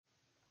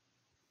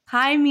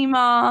Hi,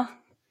 Mima.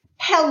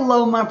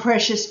 Hello, my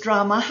precious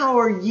drama. How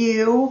are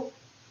you?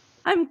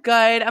 I'm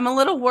good. I'm a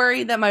little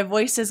worried that my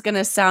voice is going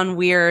to sound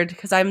weird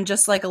because I'm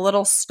just like a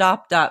little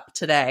stopped up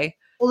today.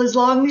 Well, as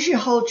long as you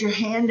hold your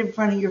hand in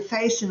front of your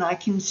face and I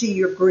can see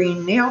your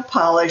green nail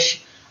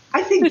polish,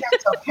 I think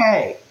that's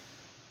okay.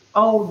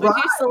 Oh, Would you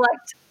right.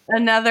 select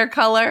another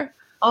color?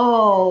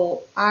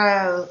 Oh,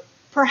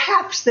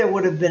 perhaps there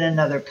would have been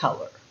another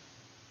color.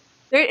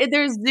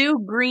 There's Zoo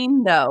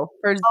Green, though,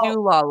 for Oh,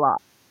 Zoo La La.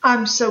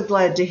 I'm so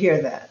glad to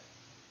hear that.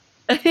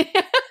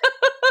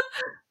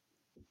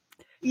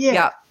 Yeah.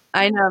 Yeah,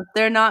 I know.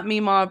 They're not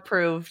Mima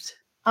approved.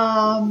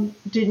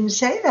 Didn't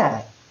say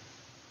that.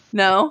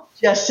 No?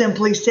 Just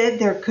simply said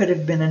there could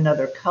have been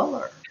another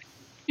color.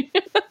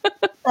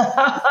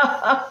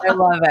 I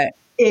love it.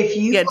 If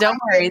you Yeah, don't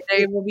like worry. it,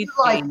 They if will be you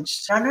like it,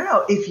 changed.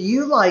 no. If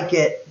you like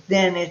it,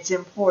 then it's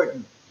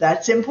important.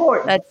 That's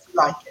important. That's, You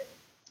like it.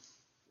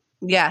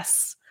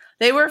 yes.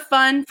 They were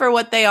fun for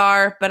what they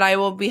are, but I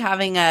will be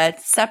having a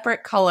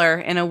separate color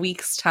in a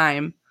week's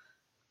time.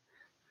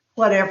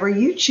 Whatever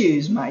you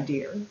choose, my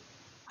dear.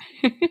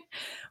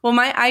 Well,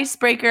 my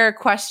icebreaker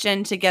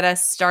question to get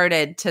us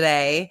started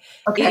today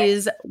Okay.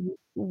 is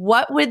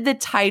what would the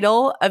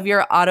title of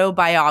your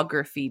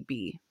autobiography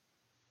be?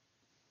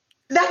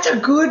 That's a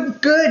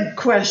good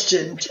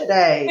question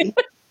today.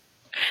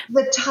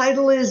 The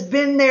title is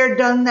Been There,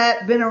 Done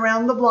That, Been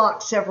Around the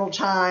Block several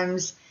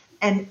times,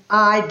 and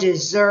I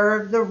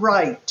deserve the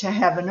right to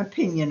have an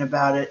opinion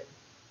about it.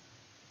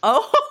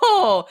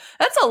 Oh,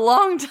 that's a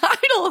long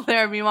title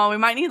there, Mima. We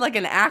might need like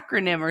an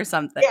acronym or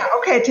something. Yeah,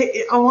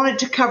 okay. I want it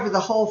to cover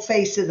the whole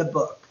face of the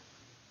book.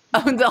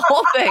 The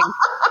whole thing.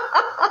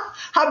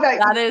 How about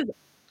That is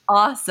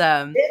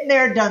awesome. Been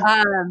There, Done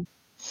That?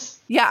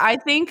 Yeah, I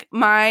think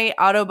my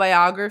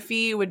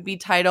autobiography would be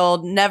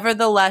titled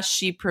Nevertheless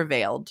She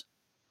Prevailed.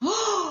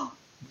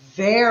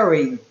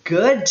 Very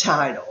good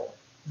title.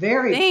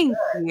 Very Thank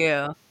good.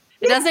 you.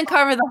 It doesn't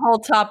cover the whole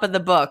top of the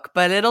book,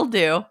 but it'll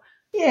do.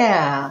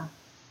 Yeah.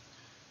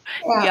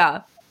 Yeah.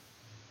 Yeah.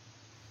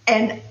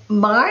 And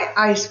my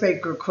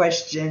icebreaker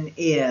question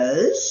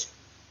is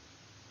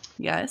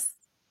Yes.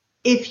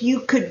 if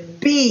you could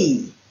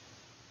be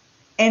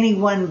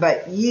anyone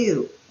but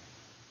you,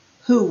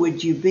 who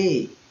would you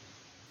be?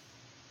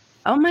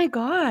 Oh my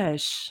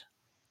gosh.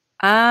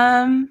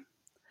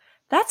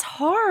 That's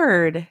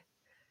hard.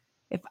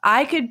 If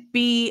I could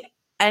be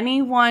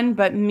anyone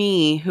but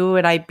me, who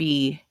would I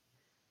be?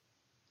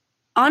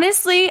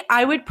 Honestly,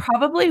 I would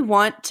probably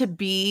want to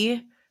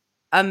be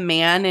a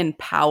man in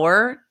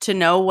power to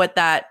know what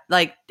that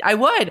like I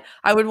would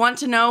want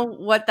to know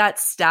what that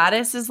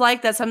status is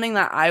like. That's something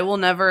that I will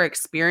never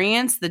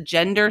experience, the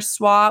gender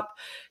swap,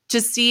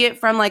 to see it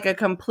from like a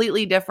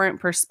completely different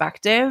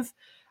perspective.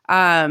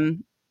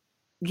 Um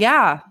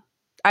yeah,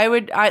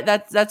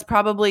 that's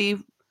probably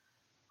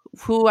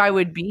who I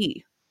would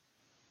be.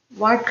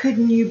 Why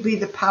couldn't you be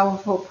the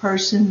powerful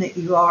person that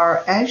you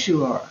are as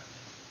you are?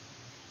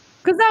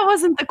 Because that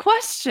wasn't the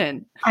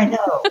question. I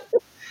know.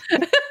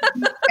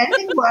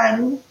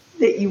 Anyone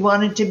that you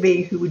wanted to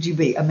be, who would you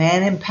be? A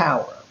man in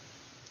power.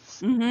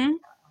 Mm-hmm.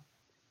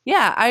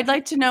 Yeah, I'd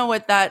like to know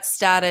what that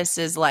status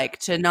is like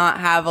to not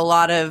have a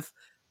lot of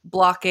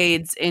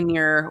blockades in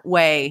your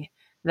way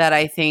that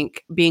I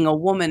think being a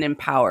woman in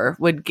power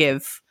would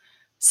give.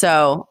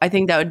 So I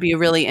think that would be a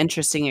really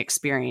interesting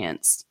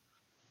experience.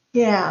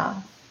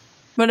 Yeah.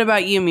 What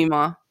about you,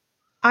 Mima?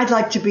 I'd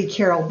like to be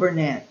Carol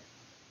Burnett.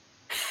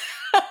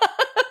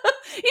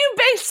 You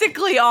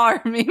basically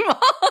are, Mima.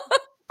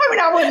 I mean,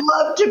 I would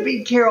love to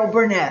be Carol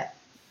Burnett.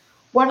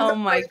 One of Oh the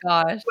my questions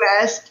gosh. you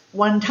asked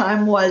one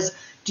time was,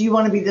 do you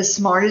want to be the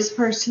smartest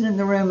person in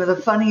the room or the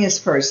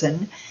funniest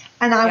person?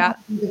 And I Yeah,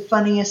 want to be the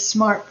funniest,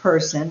 smart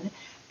person.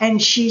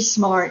 And she's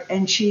smart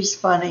and she's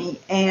funny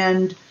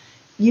and,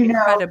 you know,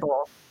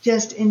 incredible.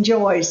 just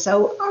enjoy.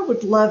 So I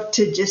would love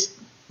to just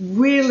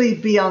really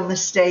be on the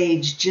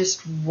stage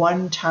just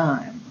one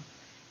time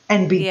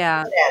and be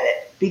Yeah. good at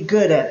it. Be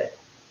good at it,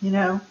 you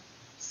know?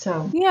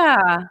 So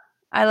Yeah.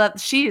 I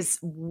love she's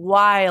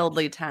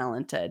wildly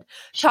talented.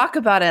 Talk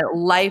about a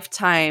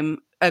lifetime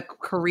a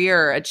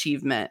career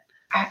achievement.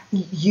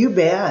 you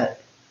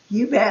bet.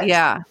 You bet.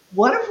 Yeah.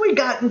 What have we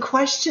gotten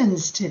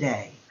questions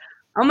today?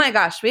 Oh my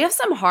gosh, we have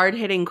some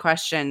hard-hitting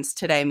questions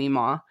today,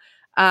 Mima.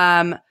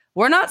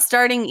 We're not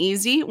starting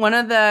easy. One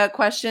of the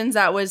questions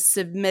that was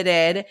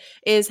submitted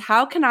is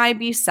how can I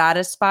be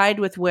satisfied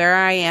with where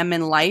I am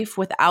in life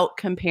without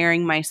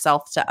comparing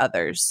myself to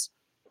others?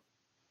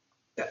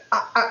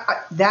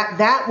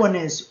 That one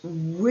is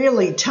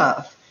really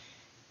tough.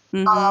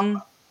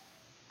 Mhm.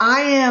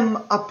 I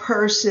am a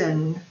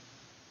person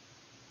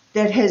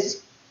that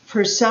has,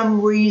 for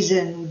some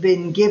reason,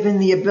 been given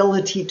the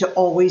ability to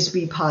always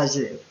be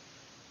positive.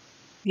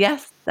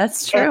 Yes,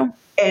 that's And, true.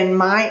 and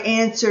my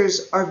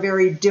answers are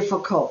very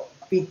difficult.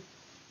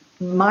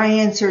 My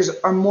answers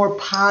are more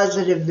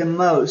positive than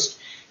most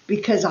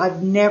because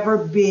I've never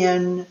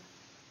been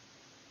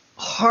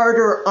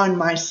harder on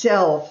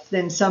myself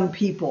than some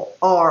people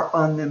are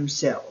on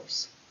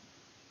themselves.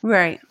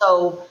 Right.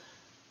 So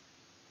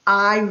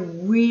I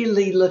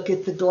really look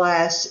at the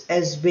glass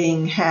as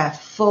being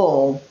half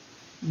full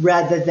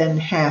rather than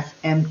half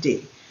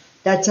empty.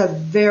 That's a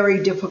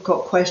very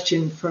difficult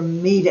question for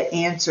me to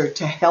answer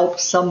to help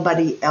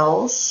somebody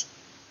else.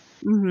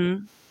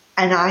 Mm-hmm.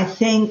 And I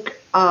think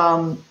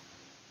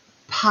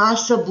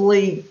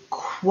possibly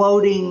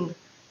quoting,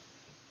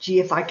 gee,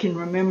 if I can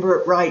remember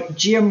it right,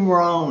 Jim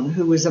Rohn,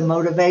 who was a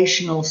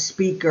motivational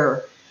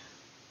speaker,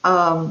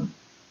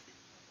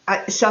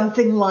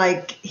 something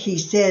like he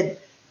said,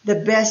 the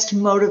best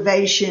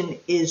motivation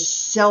is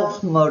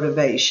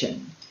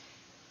self-motivation.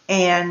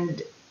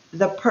 And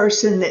the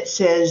person that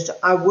says,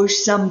 I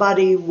wish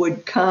somebody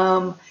would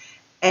come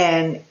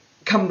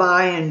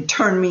by and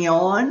turn me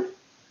on,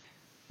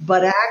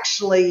 but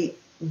actually,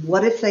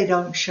 what if they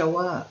don't show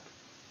up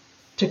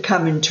to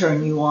come and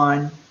turn you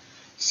on?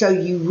 So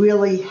you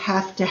really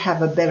have to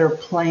have a better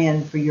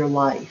plan for your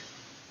life.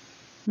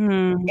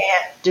 Hmm.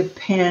 Can't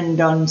depend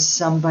on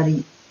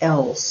somebody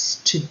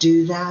else to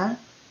do that.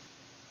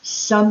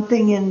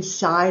 Something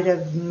inside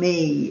of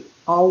me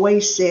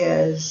always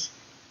says,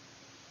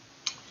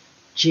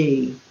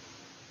 gee,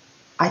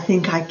 I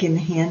think I can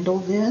handle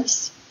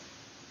this.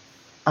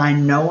 I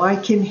know I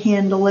can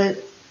handle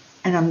it,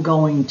 and I'm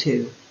going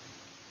to,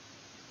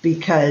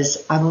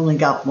 because I've only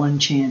got one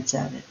chance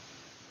at it.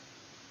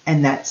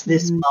 And that's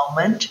this Mm-hmm.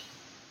 moment,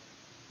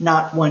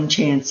 not one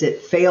chance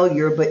at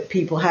failure, but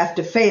people have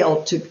to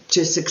fail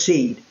to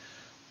succeed,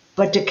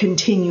 but to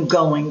continue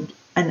going.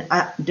 And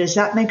does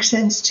that make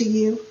sense to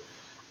you?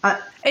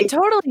 It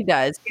totally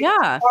does. It's a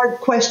Yeah. hard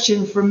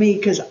question for me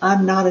because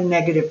I'm not a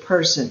negative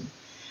person.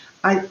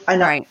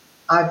 Right.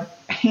 I've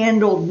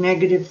handled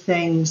negative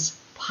things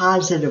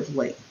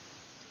positively.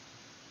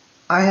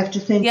 I have to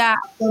think Yeah.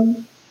 about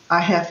them. I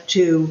have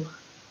to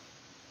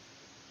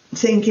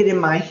think it in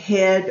my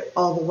head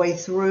all the way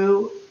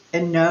through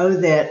and know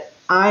that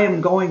I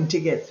am going to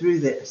get through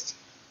this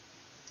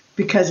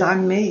because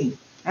I'm me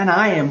and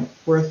I am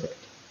worth it.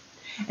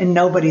 And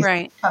nobody's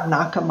going Right. to come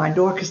knock on my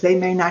door because they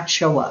may not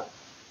show up.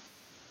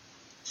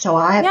 So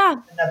I have to Yeah.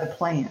 have another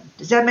plan.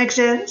 Does that make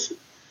sense?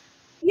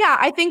 Yeah,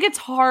 I think it's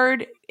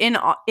hard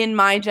in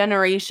my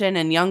generation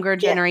and younger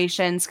Yeah.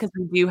 generations because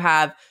we do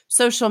have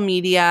social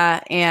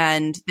media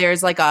and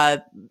there's like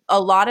a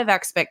lot of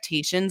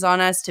expectations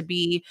on us to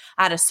be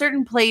at a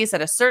certain place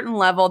at a certain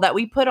level that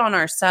we put on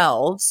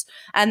ourselves,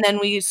 and then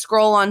we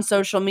scroll on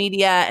social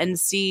media and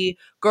see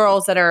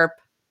girls that are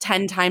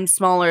 10 times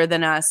smaller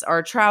than us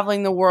are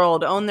traveling the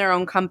world, own their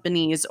own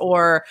companies,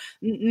 or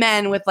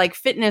men with like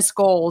fitness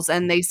goals,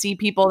 and they see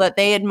people that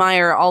they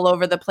admire all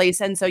over the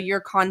place, and so you're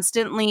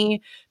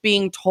constantly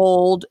being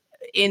told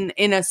in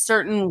a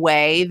certain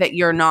way that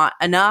you're not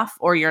enough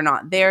or you're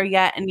not there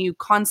yet, and you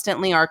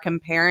constantly are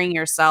comparing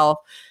yourself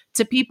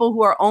to people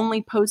who are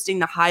only posting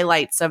the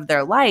highlights of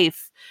their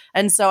life.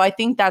 And so I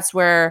think that's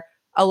where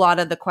a lot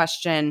of the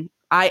question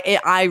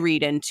I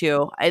read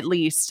into, at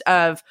least,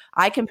 of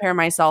I compare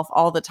myself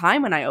all the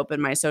time when I open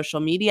my social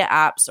media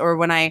apps or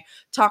when I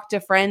talk to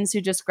friends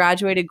who just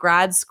graduated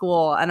grad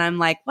school, and I'm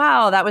like,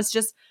 wow, that was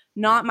just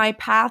not my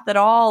path at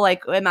all.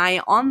 Like, am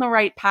I on the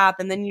right path?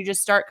 And then you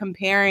just start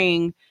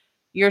comparing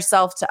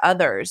yourself to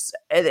others.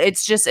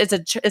 It's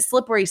a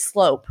slippery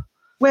slope.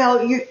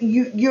 Well,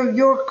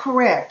 you're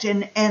correct,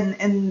 and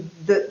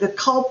the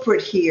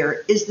culprit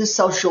here is the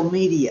social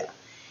media,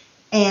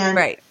 and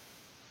Right.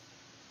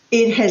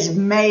 it has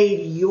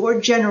made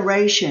your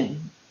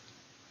generation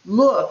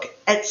look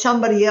at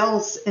somebody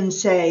else and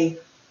say,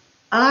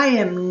 I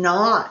am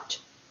not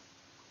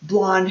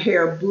blonde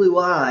hair, blue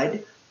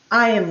eyed.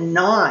 I am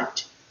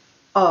not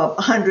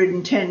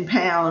 110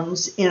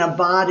 pounds in a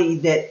body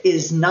that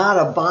is not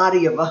a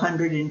body of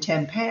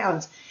 110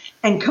 pounds,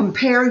 and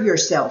compare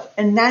yourself.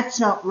 And that's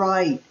not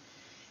right.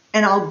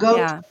 And I'll go to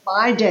Yeah.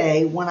 my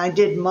day when I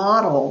did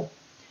model,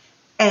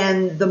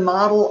 and the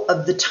model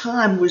of the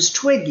time was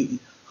Twiggy,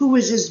 who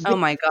was as Oh big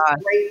my as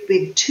a great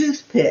big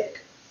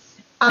toothpick.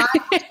 I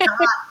was gosh.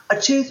 not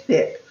a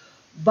toothpick,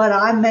 but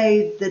I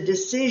made the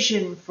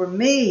decision for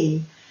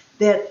me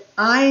that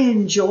I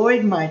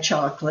enjoyed my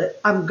chocolate.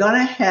 I'm going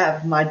to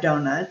have my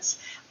donuts.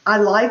 I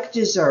like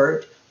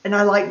dessert and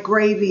I like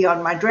gravy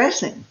on my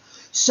dressing.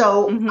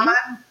 So Hmm.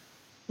 I'm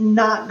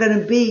not going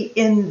to be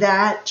in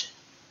that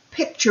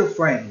picture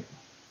frame.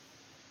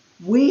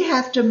 We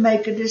have to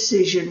make a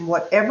decision.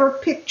 Whatever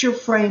picture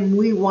frame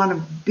we want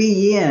to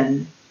be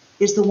in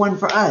is the one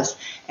for us.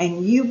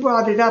 And you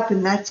brought it up,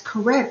 and that's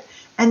correct.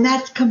 And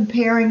that's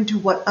comparing to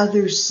what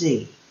others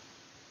see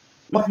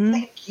or Hmm.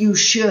 think you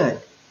should.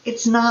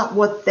 It's not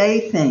what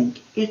they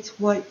think, it's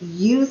what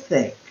you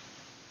think.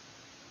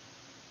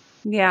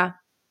 Yeah.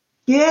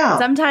 Yeah.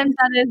 Sometimes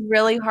that is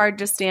really hard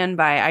to stand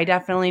by. I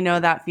definitely know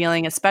that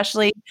feeling,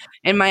 especially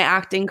in my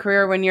acting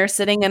career when you're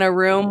sitting in a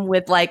room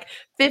with like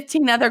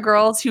 15 other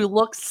girls who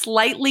look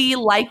slightly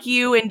like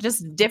you in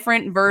just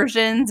different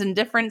versions and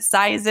different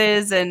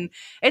sizes. And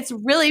it's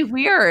really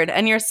weird.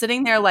 And you're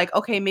sitting there like,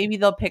 okay, maybe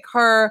they'll pick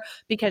her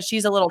because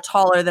she's a little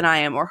taller than I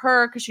am, or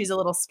her because she's a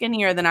little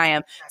skinnier than I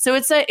am. So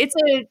it's a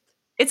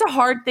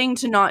hard thing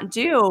to not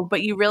do,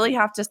 but you really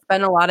have to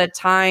spend a lot of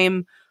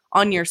time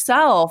on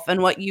yourself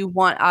and what you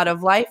want out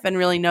of life and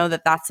really know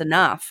that that's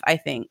enough, I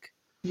think.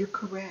 You're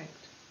correct.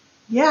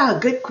 Yeah,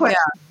 good question.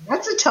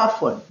 That's a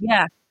tough one.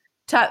 Yeah.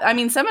 I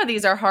mean, some of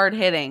these are hard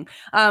hitting.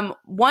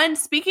 One,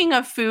 speaking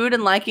of food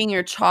and liking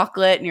your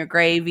chocolate and your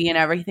gravy and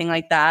everything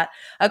like that,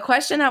 a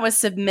question that was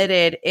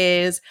submitted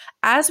is,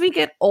 as we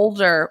get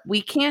older,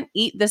 we can't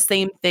eat the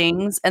same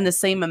things and the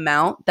same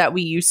amount that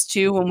we used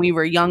to when we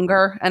were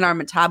younger and our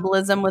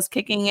metabolism was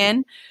kicking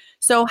in.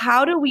 So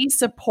how do we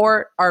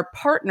support our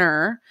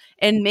partner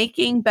in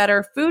making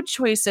better food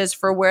choices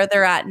for where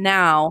they're at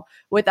now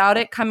without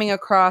it coming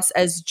across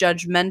as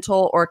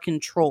judgmental or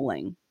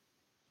controlling?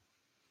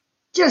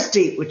 Just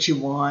eat what you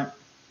want.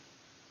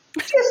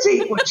 Just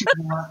eat what you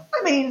want.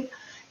 I mean,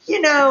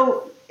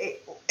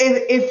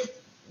 if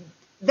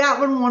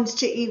that one wants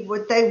to eat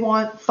what they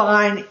want,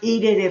 fine,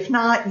 eat it. If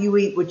not, you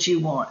eat what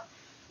you want.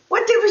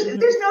 What difference? Mm-hmm.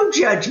 There's no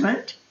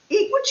judgment.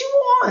 Eat what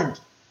you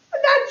want.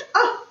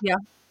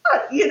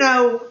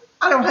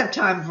 I don't have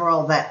time for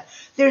all that.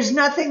 There's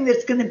nothing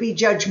that's going to be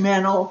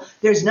judgmental.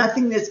 There's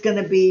nothing that's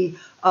going to be,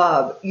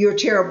 you're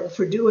terrible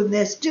for doing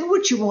this. Do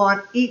what you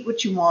want. Eat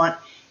what you want.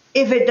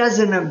 If it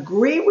doesn't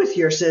agree with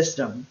your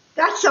system,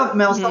 that's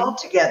something else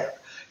altogether.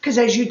 Because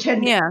as you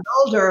tend to get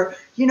older,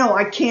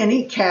 I can't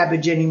eat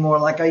cabbage anymore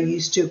like I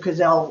used to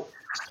because I'll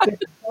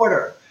spend a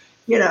quarter,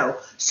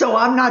 So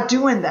I'm not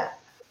doing that.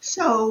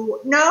 So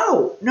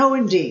no,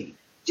 indeed.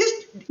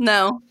 Just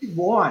no.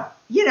 Want,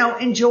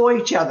 enjoy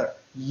each other.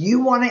 You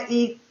want to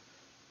eat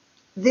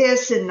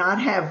this and not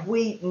have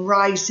wheat and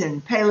rice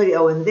and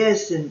paleo and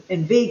this and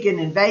vegan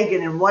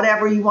and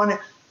whatever you want to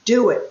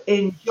do it.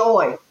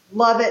 Enjoy.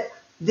 Love it.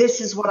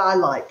 This is what I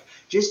like.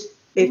 Just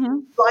if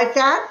you like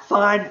that,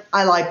 fine.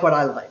 I like what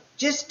I like.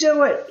 Just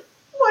do it.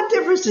 What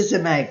difference does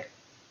it make?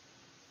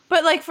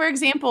 But like, for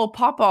example,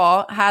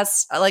 Papa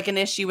has like an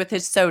issue with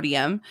his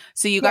sodium.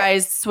 So you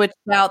guys switched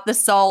out the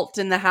salt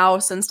in the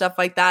house and stuff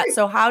like that.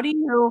 So how do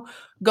you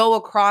go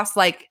across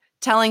like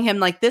telling him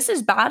like, this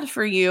is bad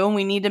for you and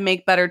we need to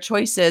make better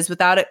choices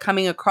without it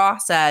coming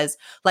across as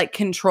like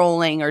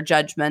controlling or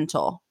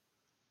judgmental?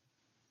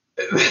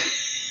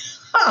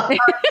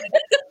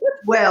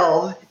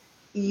 Well,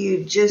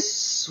 you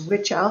just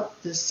switch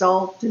out the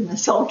salt in the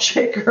salt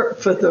shaker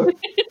for the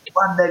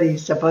one that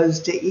he's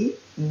supposed to eat.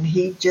 And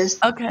he just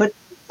put the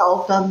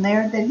salt on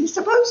there that he's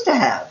supposed to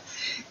have.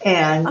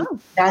 And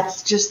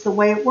that's just the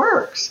way it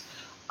works.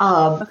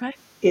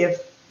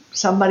 If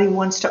somebody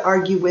wants to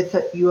argue with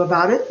you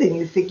about it, then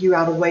you figure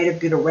out a way to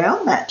get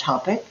around that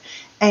topic.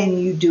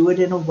 And you do it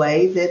in a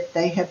way that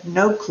they have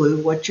no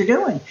clue what you're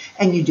doing.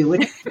 And you do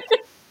it.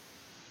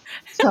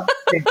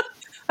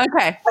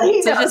 Okay.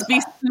 So just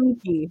be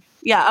sneaky.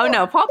 Yeah. Oh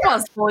no.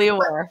 Papa's fully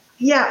aware.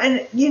 Yeah.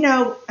 And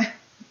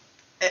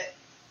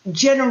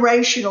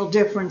generational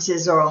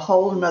differences are a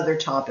whole nother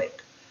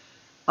topic.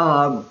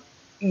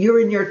 You're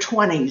in your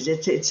 20s.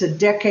 It's a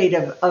decade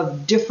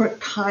of different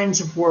kinds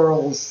of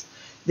worlds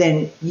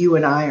than you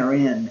and I are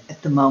in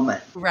at the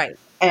moment. Right.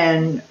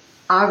 And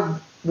I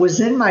was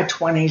in my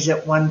 20s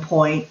at one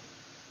point,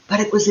 but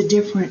it was a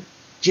different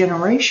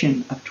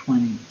generation of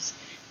 20s.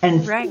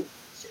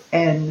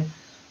 And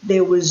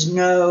there was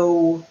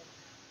no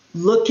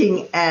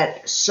looking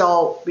at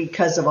salt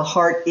because of a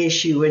heart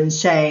issue and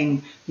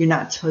saying you're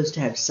not supposed to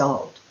have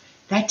salt.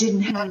 That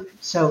didn't happen.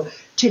 So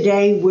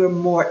today we're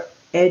more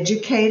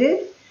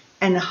educated,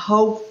 and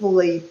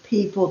hopefully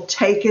people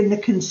take into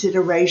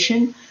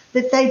consideration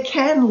that they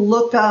can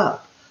look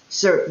up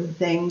certain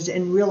things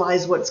and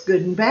realize what's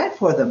good and bad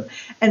for them.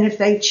 And if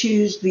they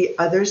choose the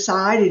other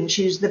side and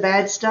choose the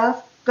bad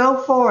stuff,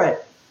 go for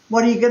it.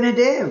 What are you going to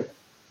do?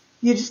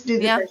 You just do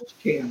the best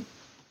you can.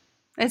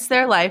 It's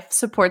their life.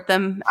 Support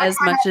them as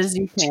much as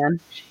you can.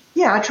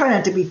 Yeah, I try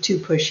not to be too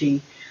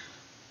pushy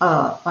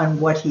on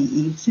what he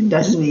eats and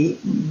doesn't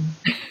eat. And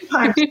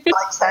sometimes he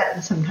likes that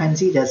and sometimes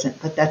he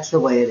doesn't, but that's the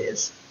way it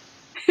is.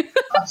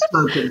 I've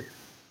spoken.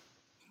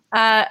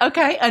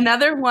 Okay,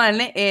 another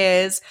one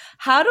is,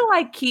 how do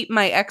I keep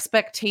my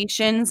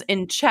expectations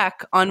in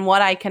check on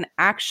what I can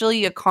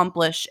actually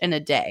accomplish in a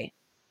day?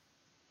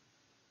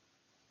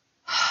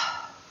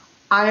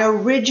 I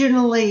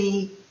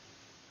originally,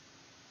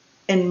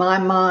 in my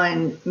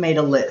mind, made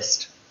a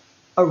list.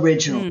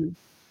 Originally.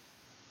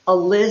 A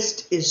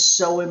list is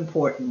so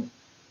important.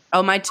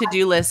 Oh, my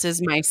to-do list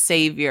is my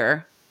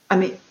savior. I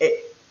mean,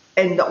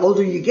 and the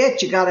older you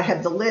get, you got to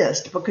have the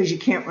list because you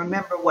can't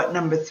remember what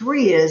number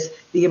 3 is.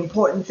 The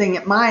important thing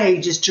at my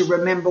age is to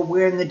remember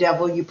where in the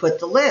devil you put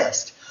the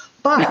list.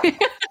 But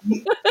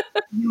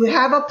you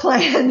have a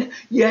plan.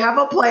 You have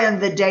a plan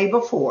the day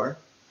before.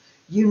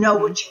 You know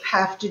what you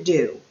have to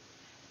do.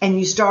 And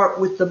you start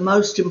with the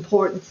most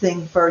important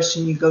thing first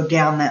and you go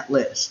down that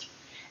list.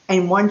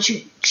 And once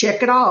you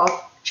check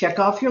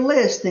off your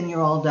list, then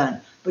you're all done.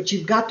 But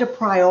you've got to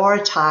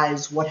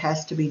prioritize what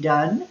has to be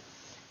done.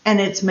 And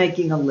it's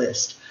making a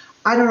list.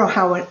 I don't know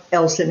how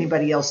else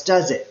anybody else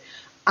does it.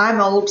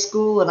 I'm old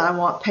school and I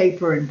want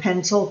paper and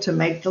pencil to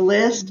make the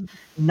list.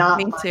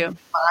 Me too.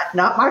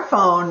 Not my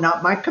phone,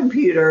 not my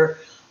computer.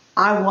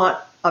 I want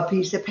a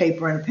piece of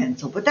paper and a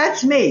pencil. But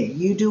that's me.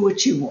 You do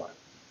what you want.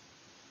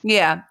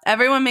 Yeah,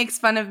 everyone makes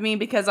fun of me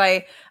because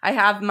I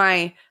have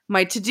my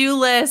to-do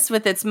list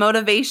with its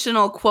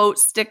motivational quote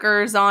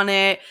stickers on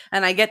it,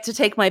 and I get to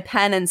take my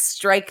pen and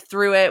strike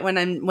through it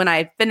when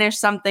I finish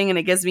something, and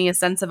it gives me a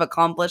sense of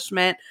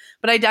accomplishment.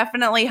 But I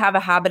definitely have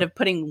a habit of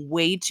putting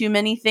way too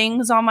many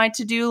things on my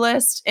to-do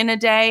list in a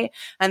day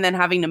and then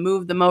having to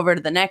move them over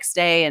to the next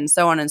day and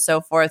so on and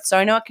so forth. So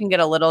I know it can get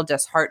a little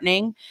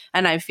disheartening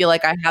and I feel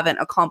like I haven't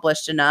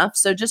accomplished enough.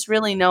 So just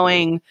really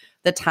knowing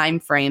the time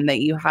frame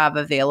that you have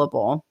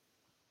available.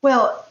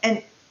 Well,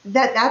 and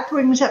that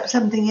brings up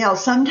something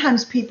else.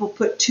 Sometimes people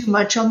put too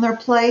much on their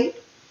plate,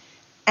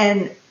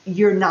 and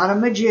you're not a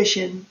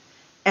magician,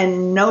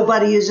 and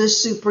nobody is a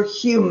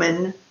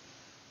superhuman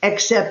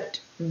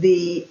except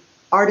the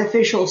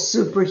artificial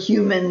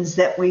superhumans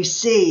that we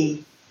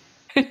see.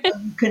 You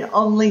can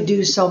only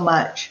do so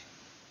much.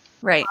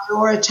 Right.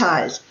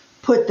 Prioritize.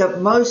 Put the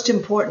most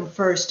important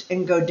first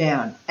and go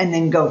down, and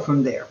then go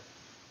from there.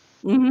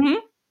 Mm-hmm.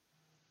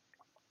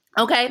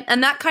 Okay.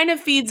 And that kind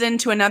of feeds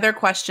into another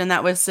question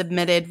that was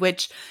submitted,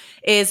 which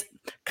is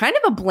kind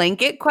of a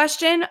blanket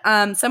question.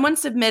 Someone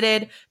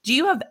submitted, do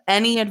you have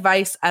any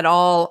advice at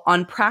all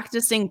on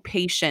practicing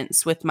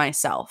patience with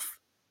myself?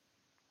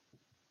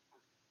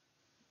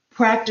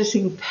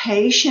 Practicing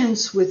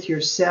patience with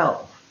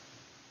yourself.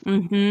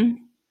 Mm-hmm.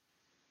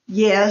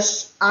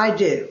 Yes, I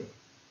do.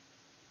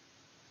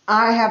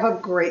 I have a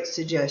great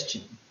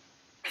suggestion.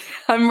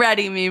 I'm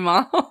ready,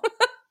 Mima.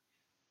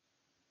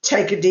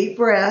 Take a deep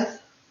breath.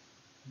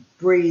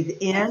 Breathe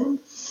in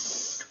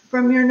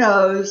from your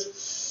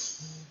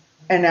nose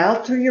and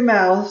out through your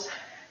mouth,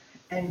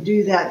 and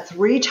do that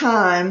 3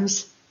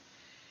 times,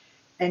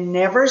 and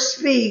never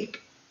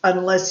speak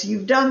unless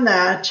you've done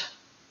that.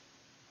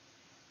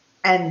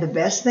 And the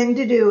best thing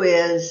to do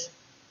is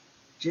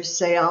just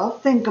say, I'll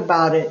think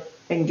about it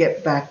and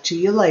get back to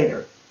you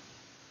later.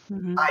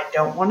 Mm-hmm. I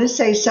don't want to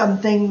say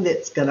something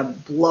that's going to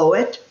blow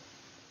it,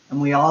 and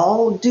we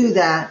all do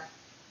that.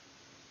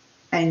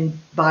 And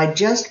by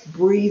just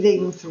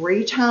breathing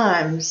 3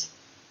 times,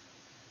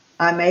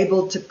 I'm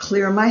able to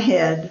clear my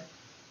head,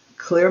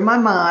 clear my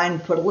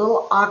mind, put a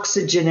little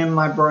oxygen in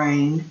my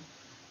brain,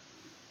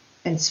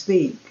 and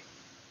speak.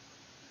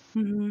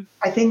 Mm-hmm.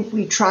 I think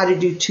we try to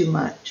do too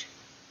much.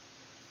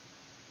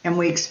 And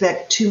we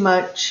expect too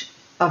much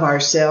of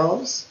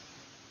ourselves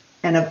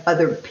and of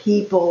other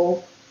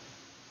people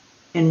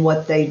in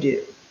what they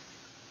do.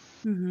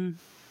 Mm-hmm.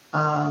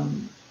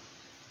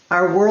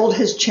 Our world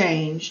has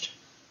changed.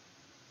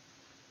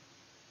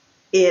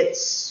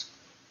 It's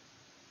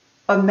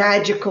a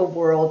magical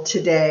world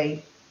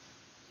today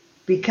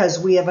because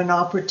we have an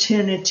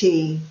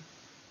opportunity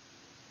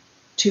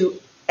to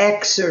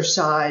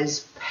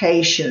exercise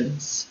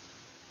patience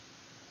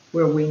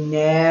where we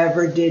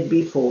never did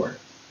before.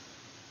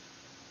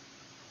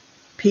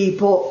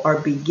 People are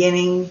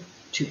beginning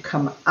to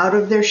come out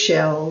of their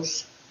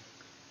shells,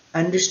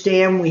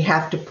 understand we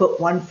have to put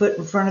one foot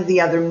in front of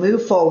the other,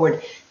 move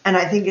forward. And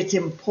I think it's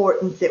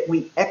important that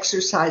we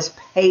exercise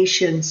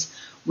patience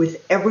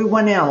with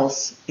everyone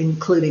else,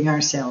 including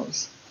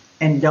ourselves.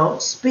 And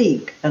don't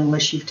speak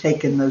unless you've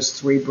taken those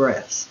 3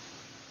 breaths.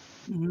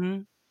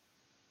 Mm-hmm.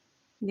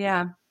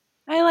 Yeah,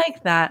 I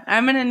like that.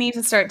 I'm going to need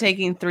to start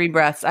taking 3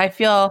 breaths. I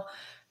feel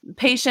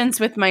patience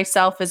with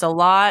myself is a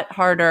lot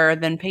harder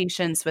than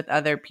patience with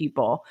other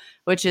people,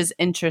 which is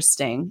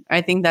interesting.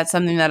 I think that's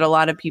something that a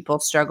lot of people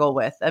struggle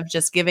with, of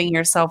just giving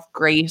yourself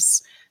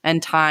grace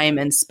and time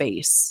and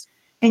space.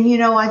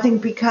 And I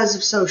think because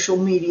of social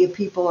media,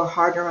 people are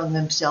harder on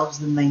themselves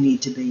than they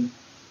need to be.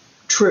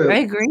 True. I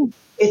agree.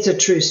 It's a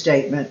true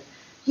statement.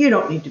 You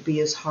don't need to be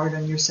as hard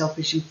on yourself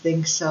as you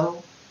think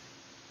so.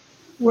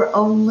 We're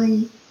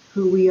only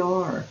who we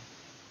are.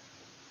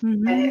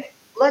 Mm-hmm. And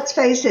let's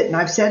face it, and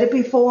I've said it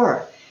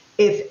before,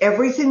 if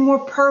everything were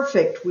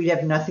perfect, we'd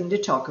have nothing to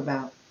talk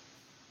about.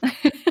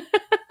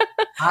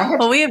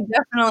 Well, we have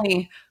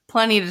definitely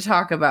plenty to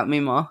talk about,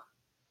 Mima.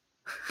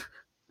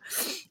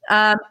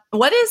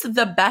 What is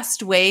the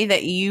best way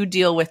that you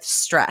deal with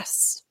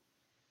stress?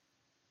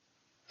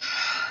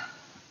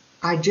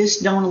 I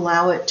just don't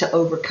allow it to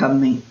overcome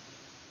me.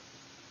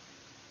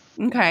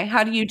 Okay.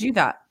 How do you do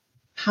that?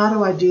 How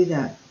do I do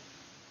that?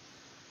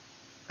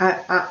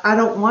 I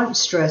don't want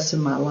stress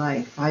in my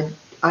life. I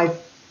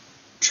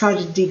try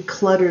to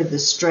declutter the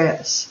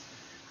stress.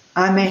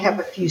 I may have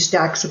a few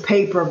stacks of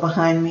paper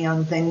behind me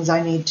on things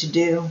I need to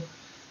do.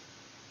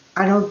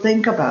 I don't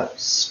think about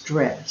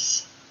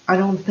stress. I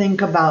don't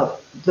think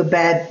about the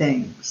bad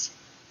things.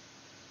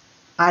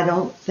 I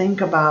don't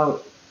think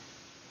about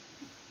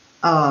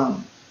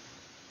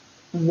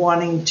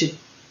wanting to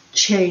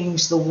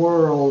change the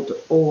world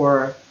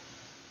or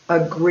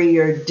agree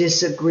or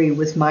disagree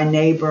with my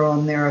neighbor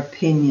on their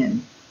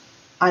opinion.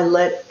 I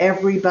let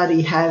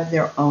everybody have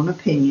their own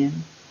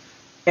opinion.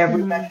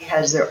 Everybody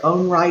has their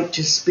own right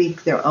to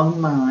speak their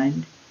own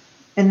mind.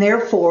 And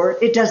therefore,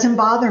 it doesn't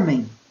bother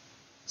me.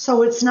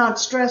 So it's not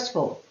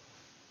stressful.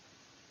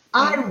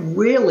 I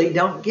really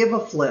don't give a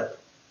flip.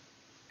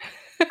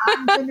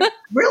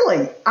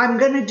 I'm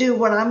going to do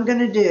what I'm going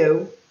to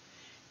do.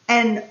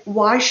 And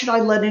why should I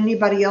let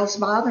anybody else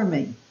bother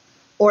me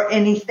or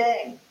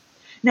anything?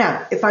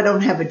 Now, if I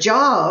don't have a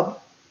job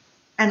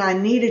and I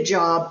need a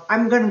job,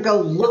 I'm going to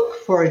go look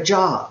for a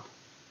job.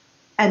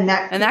 And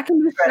that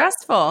can be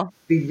stressful.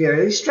 Be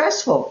very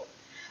stressful.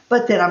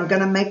 But then I'm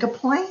going to make a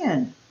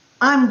plan.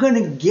 I'm going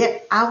to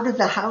get out of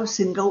the house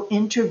and go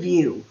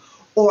interview,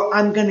 or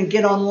I'm going to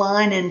get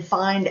online and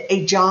find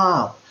a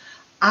job.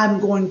 I'm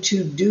going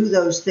to do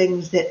those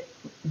things that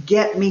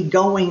get me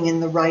going in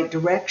the right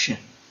direction.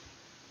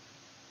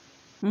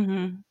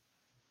 Mm-hmm.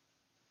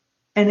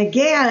 And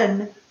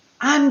again,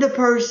 I'm the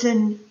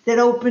person that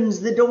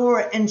opens the door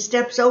and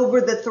steps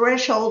over the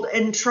threshold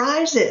and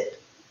tries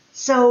it.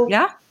 So,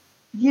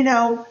 you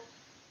know,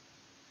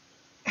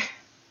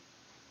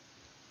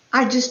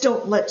 I just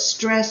don't let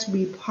stress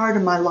be part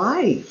of my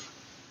life.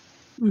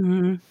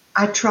 Mm-hmm.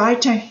 I try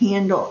to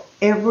handle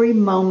every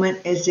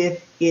moment as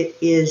if it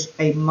is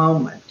a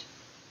moment.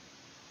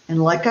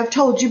 And like I've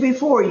told you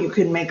before, you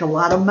can make a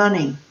lot of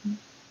money.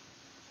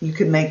 You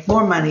can make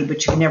more money,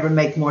 but you can never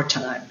make more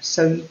time.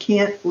 So you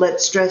can't let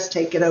stress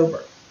take it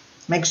over.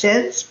 Make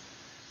sense?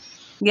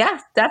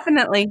 Yes,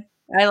 definitely.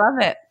 I love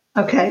it.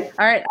 Okay.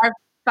 All right. Our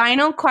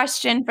final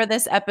question for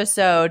this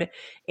episode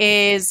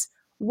is,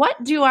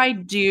 what do I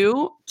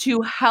do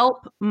to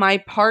help my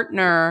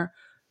partner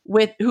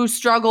who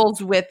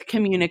struggles with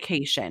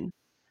communication?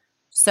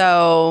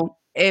 So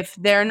if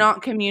they're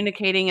not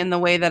communicating in the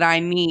way that I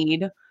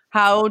need,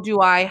 how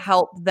do I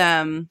help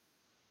them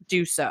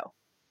do so?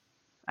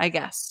 I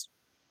guess.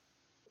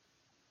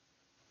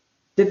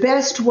 The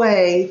best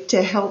way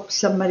to help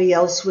somebody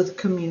else with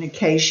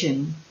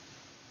communication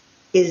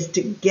is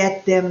to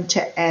get them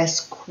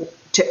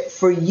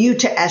for you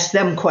to ask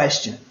them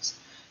questions.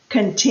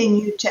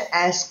 Continue to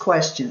ask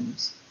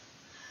questions.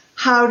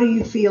 How do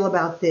you feel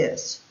about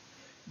this?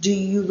 Do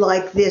you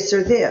like this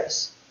or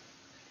this?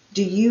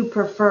 Do you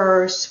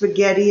prefer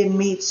spaghetti and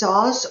meat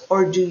sauce,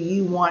 or do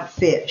you want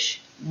fish?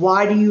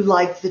 Why do you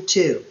like the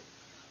two?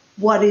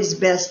 What is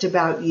best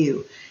about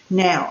you?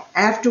 Now,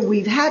 after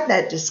we've had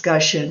that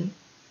discussion,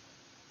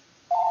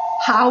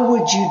 how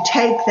would you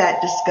take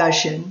that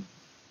discussion?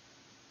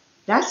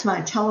 That's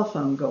my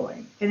telephone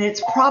going. And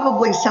it's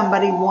probably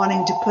somebody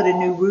wanting to put a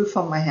new roof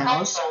on my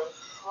house.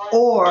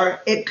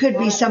 Or it could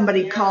be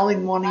somebody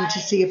calling wanting to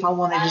see if I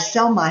wanted to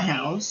sell my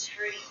house.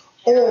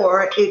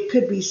 Or it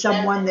could be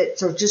someone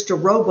that's just a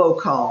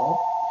robocall.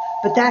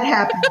 But that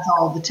happens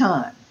all the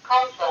time.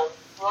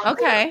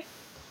 Okay.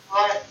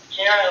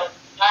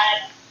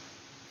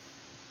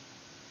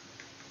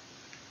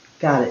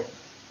 Got it.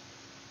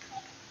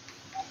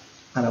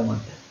 I don't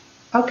want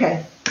that.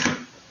 Okay.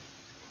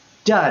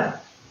 Done.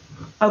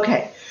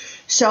 Okay.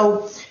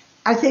 So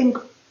I think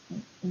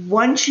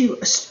once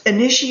you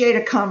initiate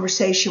a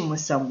conversation with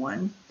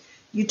someone,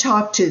 you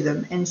talk to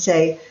them and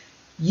say,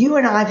 you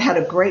and I have had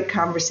a great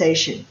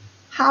conversation.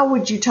 How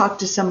would you talk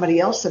to somebody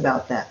else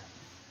about that?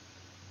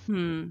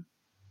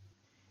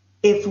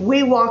 If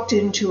we walked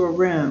into a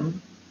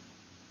room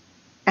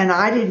and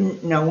I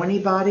didn't know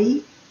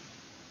anybody,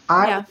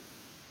 I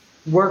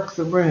would work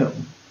the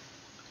room.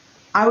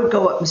 I would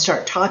go up and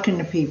start talking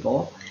to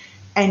people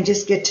and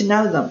just get to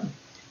know them.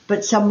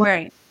 But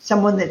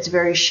someone that's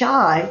very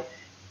shy,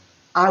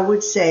 I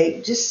would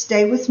say, just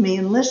stay with me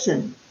and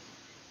listen.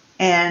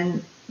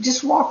 And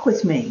just walk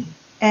with me.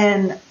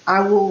 And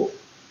I will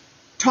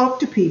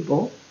talk to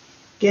people,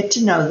 get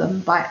to know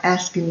them by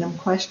asking them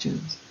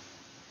questions.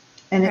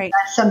 And if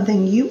that's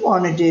something you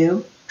want to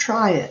do,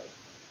 try it.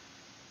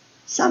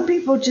 Some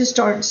people just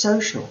aren't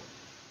social.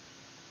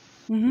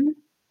 Mm-hmm.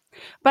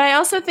 But I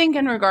also think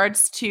in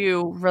regards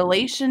to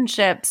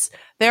relationships,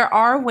 there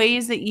are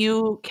ways that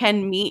you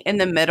can meet in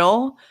the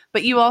middle,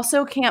 but you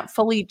also can't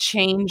fully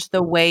change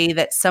the way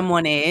that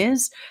someone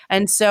is.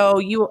 And so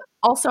you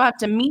also have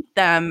to meet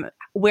them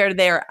where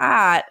they're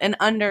at and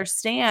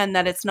understand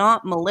that it's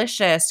not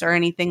malicious or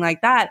anything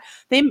like that.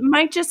 They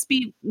might just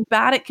be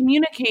bad at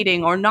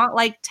communicating or not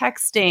like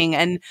texting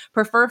and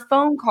prefer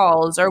phone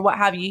calls or what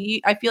have you.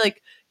 I feel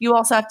like you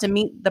also have to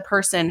meet the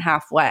person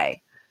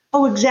halfway.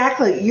 Oh,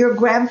 exactly. Your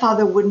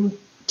grandfather wouldn't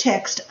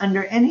text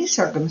under any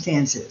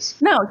circumstances.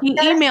 No, he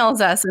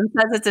emails us and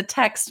says it's a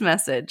text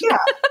message.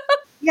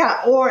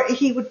 Yeah, or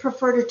he would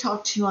prefer to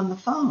talk to you on the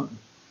phone.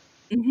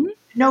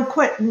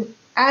 Mm-hmm.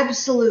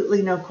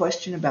 Absolutely no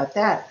question about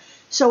that.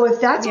 So if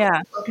that's what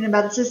you're talking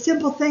about, it's a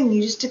simple thing.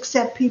 You just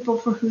accept people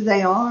for who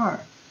they are.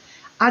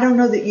 I don't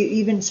know that you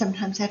even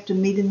sometimes have to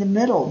meet in the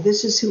middle.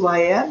 This is who I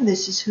am.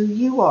 This is who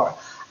you are.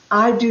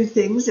 I do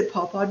things that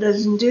Papa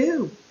doesn't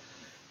do.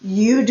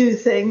 You do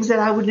things that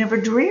I would never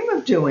dream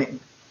of doing.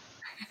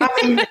 I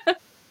mean,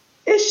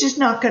 it's just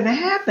not going to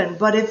happen.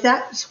 But if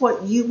that's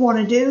what you want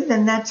to do,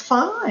 then that's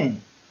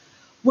fine.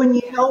 When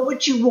you know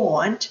what you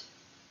want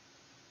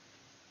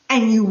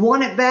and you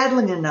want it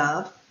badly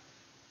enough,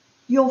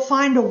 you'll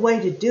find a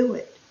way to do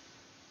it.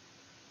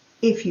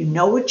 If you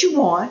know what you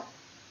want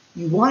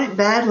it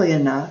badly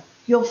enough,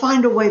 you'll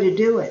find a way to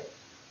do it.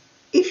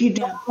 If you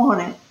don't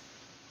want it,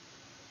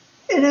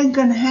 it ain't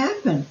going to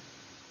happen.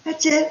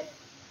 That's it.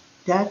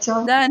 That's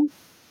all. Done.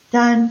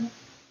 Done.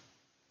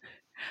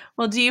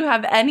 Well, do you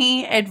have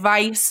any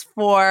advice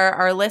for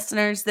our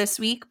listeners this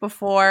week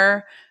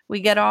before we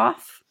get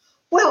off?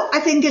 Well, I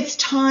think it's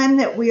time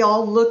that we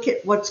all look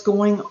at what's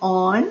going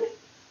on,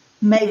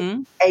 make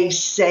Mhm. a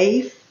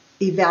safe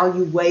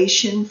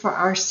evaluation for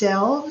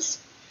ourselves,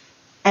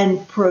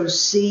 and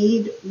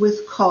proceed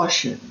with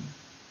caution.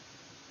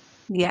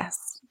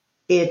 Yes.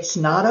 It's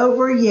not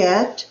over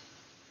yet.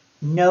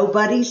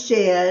 Nobody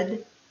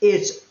said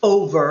it's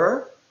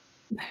over.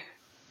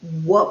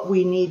 What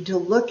we need to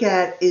look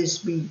at is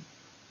be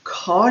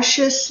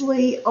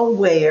cautiously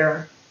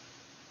aware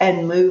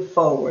and move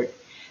forward.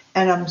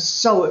 And I'm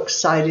so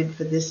excited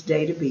for this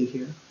day to be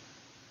here.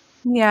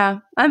 Yeah.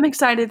 I'm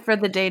excited for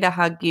the day to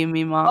hug you,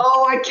 Mima.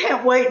 Oh, I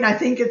can't wait. And I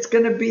think it's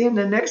going to be in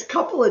the next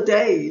couple of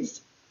days.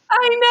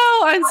 I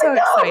know. I'm so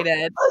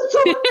excited. I'm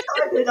so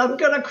excited. I'm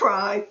going to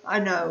cry. I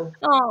know.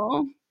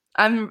 Oh,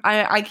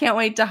 I can't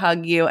wait to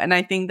hug you. And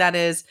I think that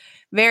is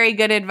very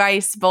good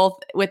advice,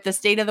 both with the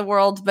state of the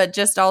world, but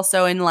just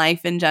also in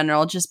life in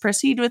general. Just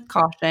proceed with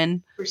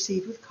caution.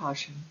 Proceed with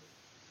caution.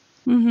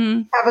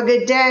 Mm-hmm. Have a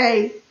good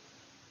day.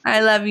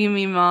 I love you,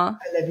 Mima.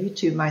 I love you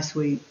too, my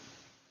sweet.